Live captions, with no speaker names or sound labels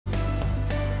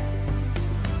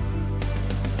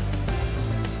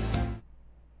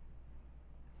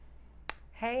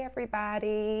Hey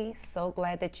everybody, so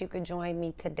glad that you could join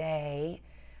me today.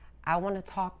 I want to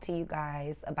talk to you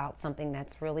guys about something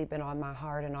that's really been on my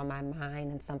heart and on my mind,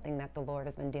 and something that the Lord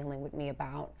has been dealing with me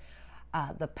about,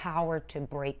 the power to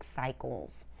break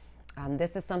cycles.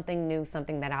 This is something new,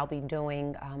 something that I'll be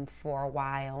doing for a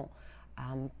while,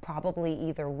 probably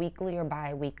either weekly or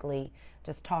bi-weekly,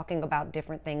 just talking about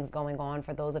different things going on.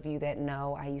 For those of you that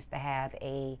know, I used to have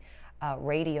a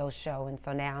radio show, and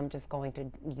so now I'm just going to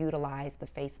utilize the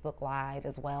Facebook Live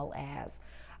as well as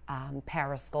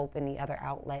Periscope and the other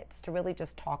outlets to really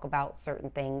just talk about certain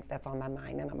things that's on my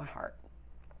mind and on my heart.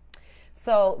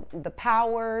 So the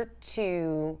power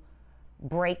to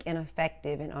break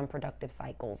ineffective and unproductive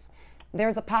cycles.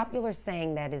 There's a popular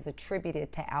saying that is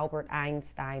attributed to Albert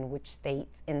Einstein, which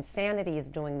states, insanity is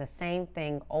doing the same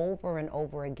thing over and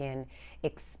over again,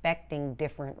 expecting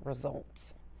different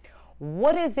results.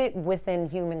 What is it within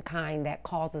humankind that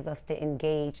causes us to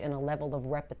engage in a level of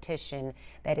repetition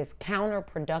that is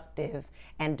counterproductive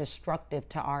and destructive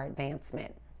to our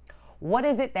advancement? What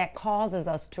is it that causes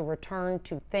us to return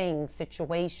to things,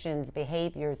 situations,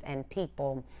 behaviors, and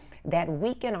people that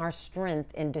weaken our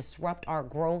strength and disrupt our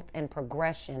growth and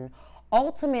progression,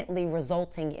 ultimately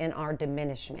resulting in our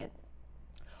diminishment?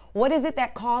 What is it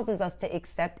that causes us to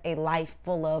accept a life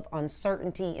full of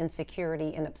uncertainty,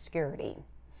 insecurity, and obscurity?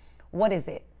 What is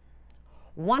it?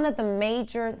 One of the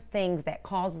major things that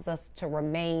causes us to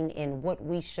remain in what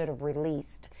we should have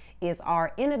released is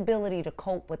our inability to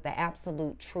cope with the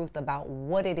absolute truth about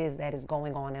what it is that is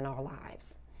going on in our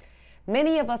lives.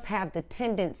 Many of us have the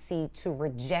tendency to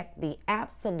reject the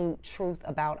absolute truth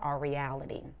about our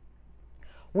reality.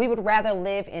 We would rather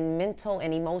live in mental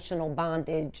and emotional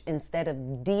bondage instead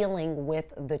of dealing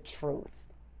with the truth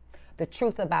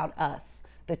about us,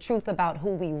 the truth about who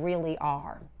we really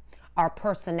are, our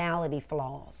personality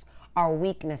flaws, our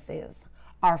weaknesses,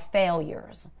 our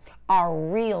failures, our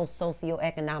real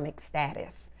socioeconomic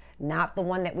status, not the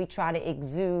one that we try to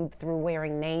exude through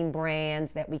wearing name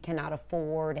brands that we cannot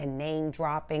afford and name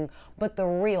dropping, but the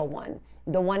real one,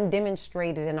 the one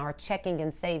demonstrated in our checking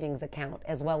and savings account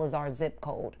as well as our zip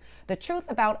code. The truth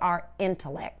about our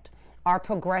intellect, our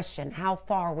progression, how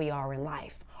far we are in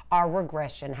life, our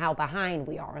regression, how behind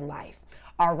we are in life,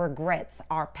 our regrets,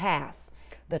 our past,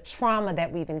 the trauma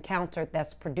that we've encountered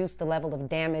that's produced a level of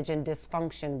damage and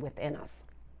dysfunction within us.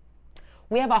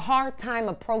 We have a hard time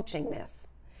approaching this.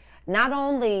 Not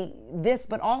only this,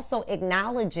 but also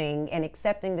acknowledging and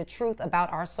accepting the truth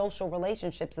about our social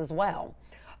relationships as well.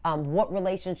 What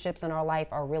relationships in our life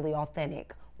are really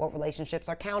authentic? What relationships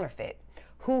are counterfeit?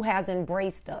 Who has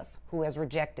embraced us? Who has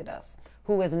rejected us?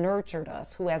 Who has nurtured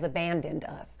us? Who has abandoned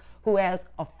us? Who has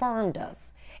affirmed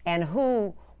us? And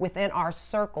who within our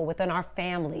circle, within our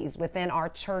families, within our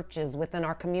churches, within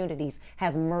our communities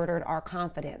has murdered our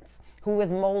confidence? Who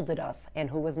has molded us and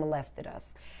who has molested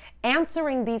us?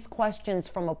 Answering these questions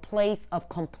from a place of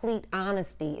complete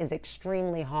honesty is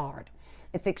extremely hard.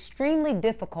 It's extremely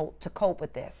difficult to cope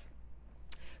with this.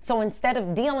 So instead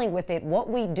of dealing with it, what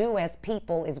we do as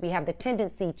people is we have the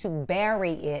tendency to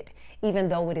bury it even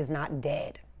though it is not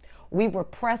dead. We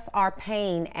repress our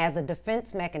pain as a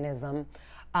defense mechanism,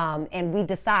 and we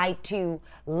decide to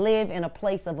live in a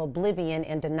place of oblivion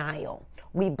and denial.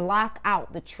 We block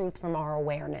out the truth from our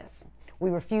awareness.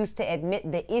 We refuse to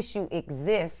admit the issue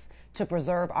exists to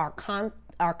preserve our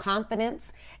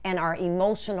confidence and our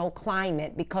emotional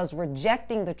climate, because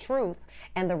rejecting the truth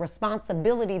and the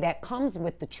responsibility that comes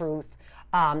with the truth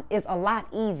is a lot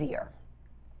easier.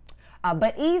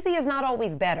 But easy is not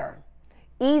always better.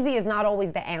 Easy is not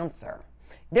always the answer.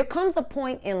 There comes a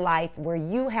point in life where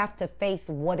you have to face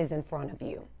what is in front of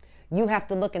you. You have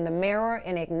to look in the mirror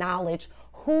and acknowledge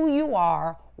who you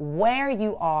are, where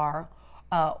you are,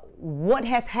 what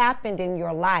has happened in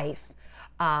your life,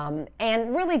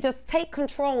 and really just take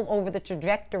control over the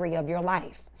trajectory of your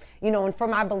life. You know, and for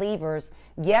my believers,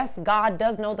 yes, God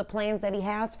does know the plans that he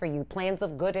has for you, plans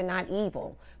of good and not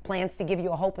evil, plans to give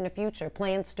you a hope in the future,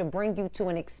 plans to bring you to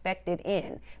an expected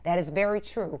end. That is very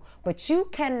true. But you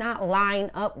cannot line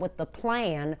up with the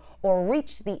plan or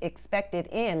reach the expected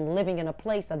end living in a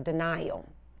place of denial.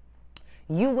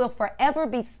 You will forever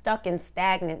be stuck in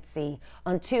stagnancy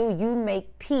until you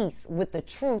make peace with the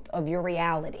truth of your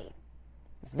reality.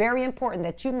 It's very important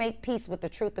that you make peace with the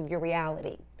truth of your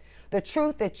reality. The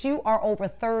truth that you are over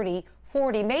 30,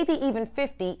 40, maybe even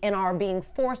 50, and are being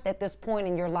forced at this point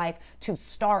in your life to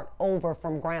start over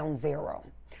from ground zero.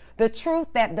 The truth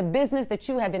that the business that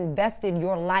you have invested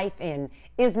your life in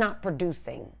is not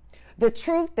producing. The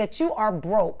truth that you are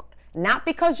broke, not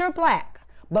because you're black,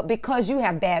 but because you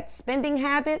have bad spending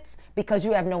habits, because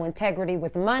you have no integrity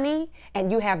with money,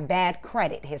 and you have bad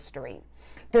credit history.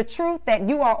 The truth that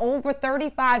you are over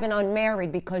 35 and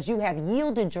unmarried because you have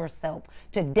yielded yourself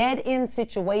to dead-end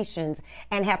situations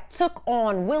and have took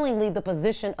on willingly the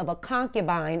position of a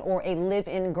concubine or a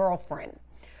live-in girlfriend.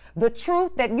 The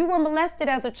truth that you were molested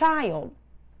as a child,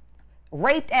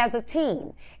 raped as a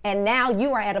teen, and now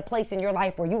you are at a place in your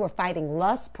life where you are fighting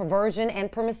lust, perversion,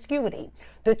 and promiscuity.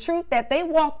 The truth that they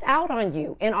walked out on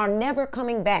you and are never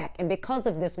coming back, and because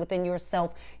of this within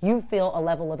yourself, you feel a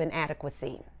level of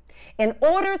inadequacy. In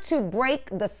order to break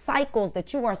the cycles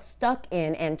that you are stuck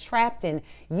in and trapped in,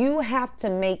 you have to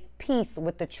make peace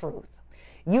with the truth.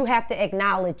 You have to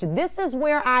acknowledge this is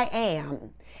where I am,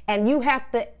 and you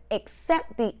have to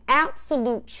accept the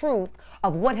absolute truth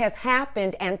of what has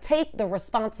happened and take the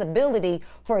responsibility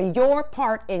for your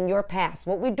part in your past.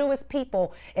 What we do as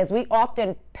people is we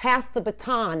often pass the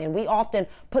baton and we often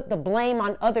put the blame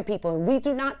on other people, and we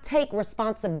do not take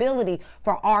responsibility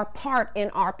for our part in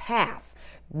our past.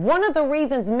 One of the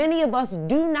reasons many of us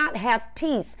do not have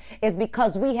peace is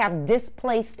because we have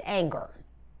displaced anger.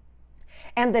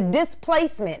 And the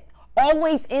displacement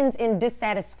always ends in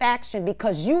dissatisfaction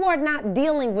because you are not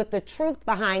dealing with the truth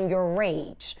behind your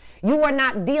rage. You are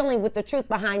not dealing with the truth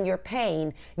behind your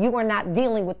pain. You are not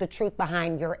dealing with the truth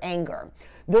behind your anger.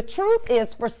 The truth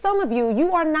is, for some of you,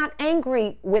 you are not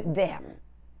angry with them.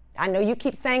 I know you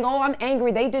keep saying, oh, I'm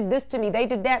angry. They did this to me. They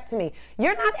did that to me.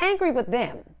 You're not angry with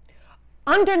them.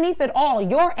 Underneath it all,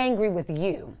 you're angry with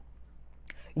you.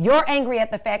 You're angry at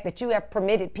the fact that you have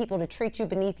permitted people to treat you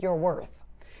beneath your worth.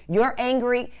 You're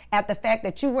angry at the fact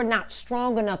that you were not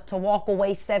strong enough to walk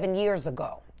away 7 years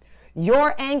ago.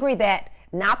 You're angry that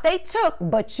not they took,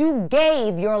 but you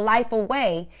gave your life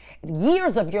away,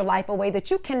 years of your life away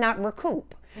that you cannot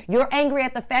recoup. You're angry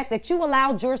at the fact that you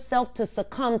allowed yourself to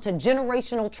succumb to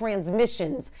generational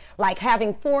transmissions, like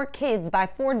having 4 kids by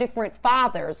 4 different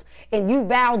fathers, and you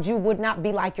vowed you would not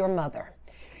be like your mother.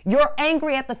 You're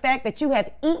angry at the fact that you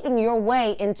have eaten your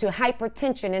way into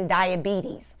hypertension and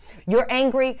diabetes. You're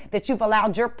angry that you've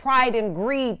allowed your pride and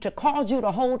greed to cause you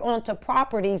to hold on to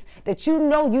properties that you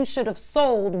know you should have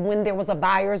sold when there was a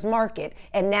buyer's market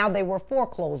and now they were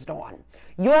foreclosed on.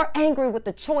 You're angry with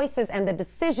the choices and the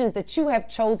decisions that you have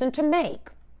chosen to make.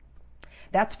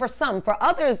 That's for some. For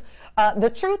others,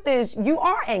 the truth is you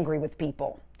are angry with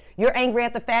people. You're angry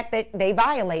at the fact that they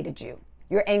violated you.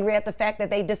 You're angry at the fact that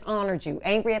they dishonored you,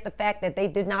 angry at the fact that they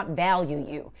did not value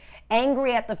you,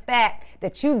 angry at the fact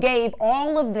that you gave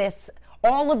all of this,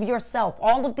 all of yourself,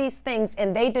 all of these things,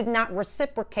 and they did not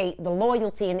reciprocate the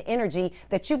loyalty and energy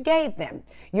that you gave them.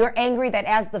 You're angry that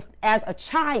as a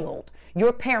child,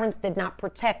 your parents did not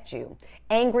protect you,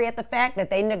 angry at the fact that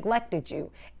they neglected you,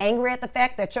 angry at the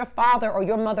fact that your father or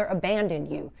your mother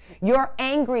abandoned you. You're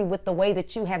angry with the way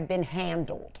that you have been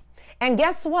handled. And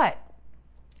guess what?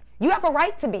 You have a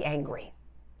right to be angry.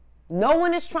 No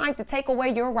one is trying to take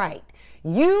away your right.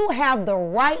 You have the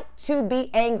right to be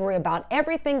angry about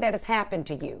everything that has happened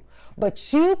to you,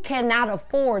 but you cannot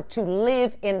afford to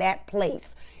live in that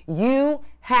place. You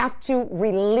have to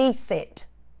release it,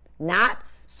 not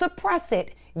suppress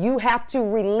it. You have to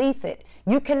release it.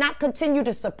 You cannot continue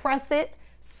to suppress it,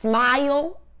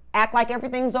 smile, act like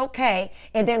everything's okay,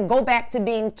 and then go back to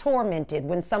being tormented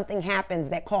when something happens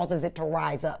that causes it to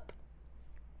rise up.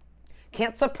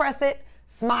 Can't suppress it,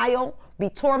 smile, be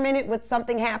tormented when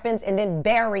something happens, and then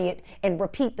bury it and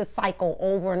repeat the cycle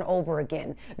over and over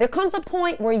again. There comes a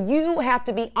point where you have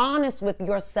to be honest with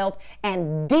yourself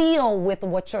and deal with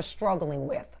what you're struggling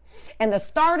with. And the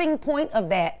starting point of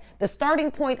that, the starting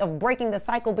point of breaking the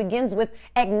cycle begins with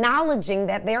acknowledging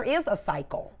that there is a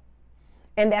cycle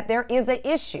and that there is an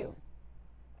issue.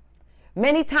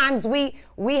 Many times we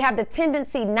have the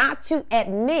tendency not to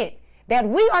admit that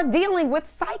we are dealing with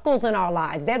cycles in our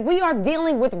lives, that we are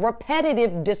dealing with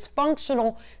repetitive,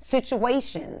 dysfunctional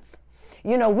situations.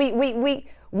 You know, we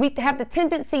have the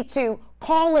tendency to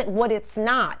call it what it's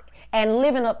not and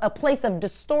live in a place of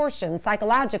distortion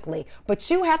psychologically, but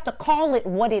you have to call it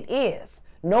what it is.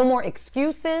 No more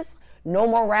excuses, no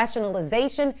more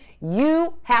rationalization.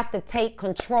 You have to take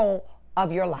control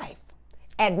of your life.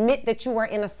 Admit that you are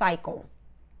in a cycle.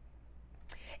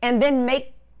 And then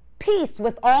make peace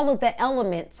with all of the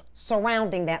elements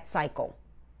surrounding that cycle.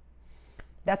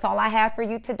 That's all I have for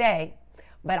you today,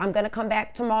 but I'm going to come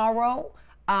back tomorrow.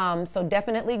 So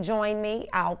definitely join me.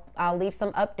 I'll leave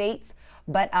some updates,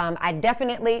 but I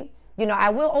definitely, I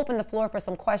will open the floor for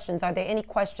some questions. Are there any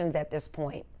questions at this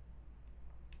point?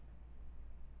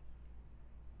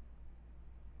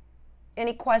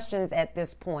 Any questions at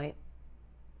this point?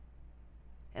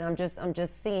 And I'm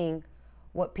just seeing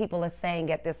what people are saying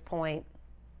at this point.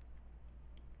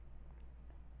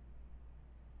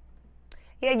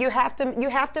 Yeah, you have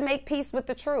to make peace with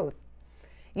the truth.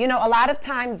 You know, a lot of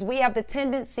times we have the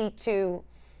tendency to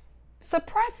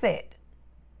suppress it.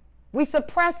 We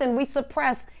suppress and we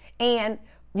suppress. And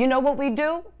you know what we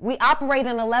do? We operate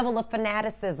in a level of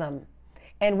fanaticism.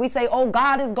 And we say, oh,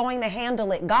 God is going to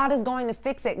handle it. God is going to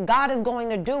fix it. God is going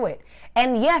to do it.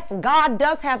 And yes, God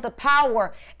does have the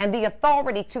power and the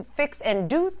authority to fix and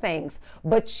do things.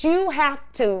 But you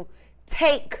have to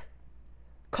take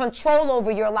control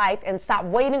over your life and stop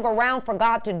waiting around for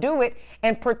God to do it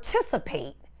and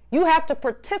participate. You have to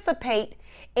participate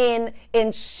in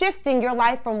shifting your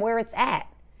life from where it's at.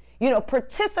 You know,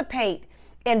 participate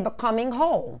in becoming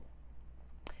whole.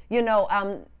 You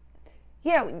know,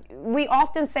 yeah, we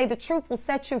often say the truth will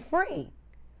set you free.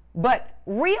 But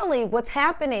really what's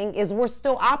happening is we're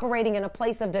still operating in a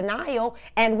place of denial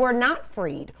and we're not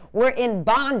freed. We're in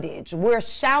bondage. We're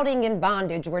shouting in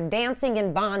bondage. We're dancing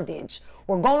in bondage.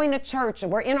 We're going to church.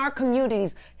 We're in our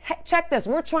communities. Check this.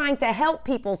 We're trying to help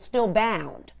people still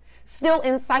bound, still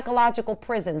in psychological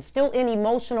prisons, still in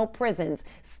emotional prisons,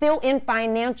 still in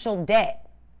financial debt.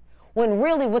 When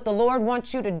really what the Lord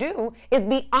wants you to do is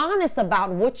be honest about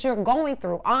what you're going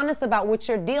through, honest about what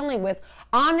you're dealing with,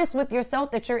 honest with yourself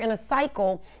that you're in a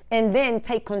cycle, and then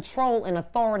take control and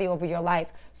authority over your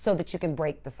life so that you can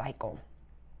break the cycle.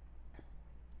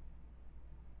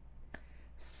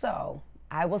 So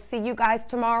I will see you guys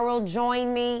tomorrow.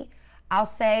 Join me. I'll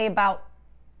say about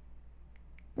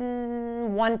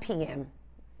 1 p.m.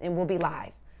 and we'll be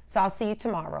live. So I'll see you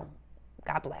tomorrow.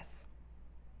 God bless.